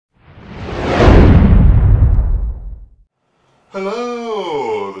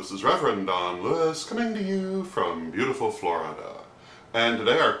is Reverend Don Lewis coming to you from beautiful Florida. And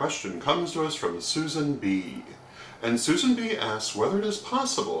today our question comes to us from Susan B. And Susan B. asks whether it is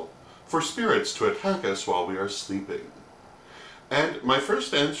possible for spirits to attack us while we are sleeping. And my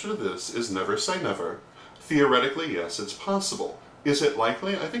first answer to this is never say never. Theoretically, yes, it's possible. Is it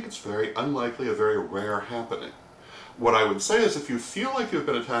likely? I think it's very unlikely, a very rare happening. What I would say is if you feel like you've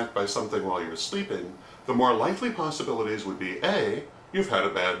been attacked by something while you're sleeping, the more likely possibilities would be A, you've had a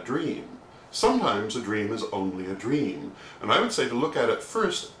bad dream. Sometimes a dream is only a dream, and I would say to look at it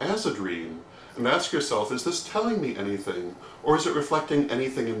first as a dream and ask yourself, is this telling me anything, or is it reflecting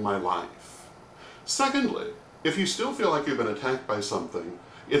anything in my life? Secondly, if you still feel like you've been attacked by something,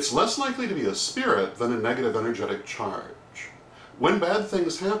 it's less likely to be a spirit than a negative energetic charge. When bad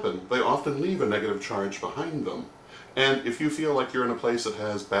things happen, they often leave a negative charge behind them. And if you feel like you're in a place that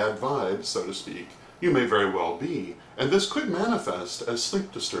has bad vibes, so to speak, you may very well be, and this could manifest as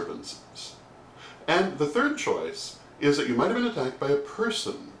sleep disturbances. And the third choice is that you might have been attacked by a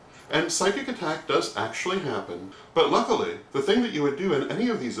person. And psychic attack does actually happen, but luckily, the thing that you would do in any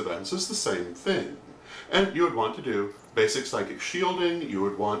of these events is the same thing. And you would want to do basic psychic shielding, you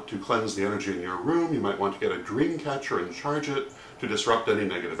would want to cleanse the energy in your room, you might want to get a dream catcher and charge it to disrupt any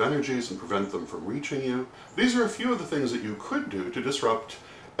negative energies and prevent them from reaching you. These are a few of the things that you could do to disrupt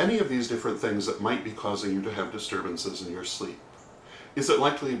any of these different things that might be causing you to have disturbances in your sleep. Is it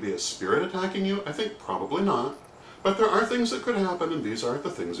likely to be a spirit attacking you? I think probably not. But there are things that could happen, and these are the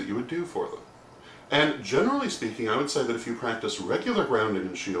things that you would do for them. And generally speaking, I would say that if you practice regular grounding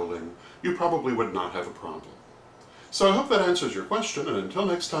and shielding, you probably would not have a problem. So I hope that answers your question, and until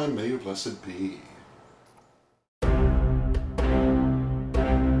next time, may you blessed be.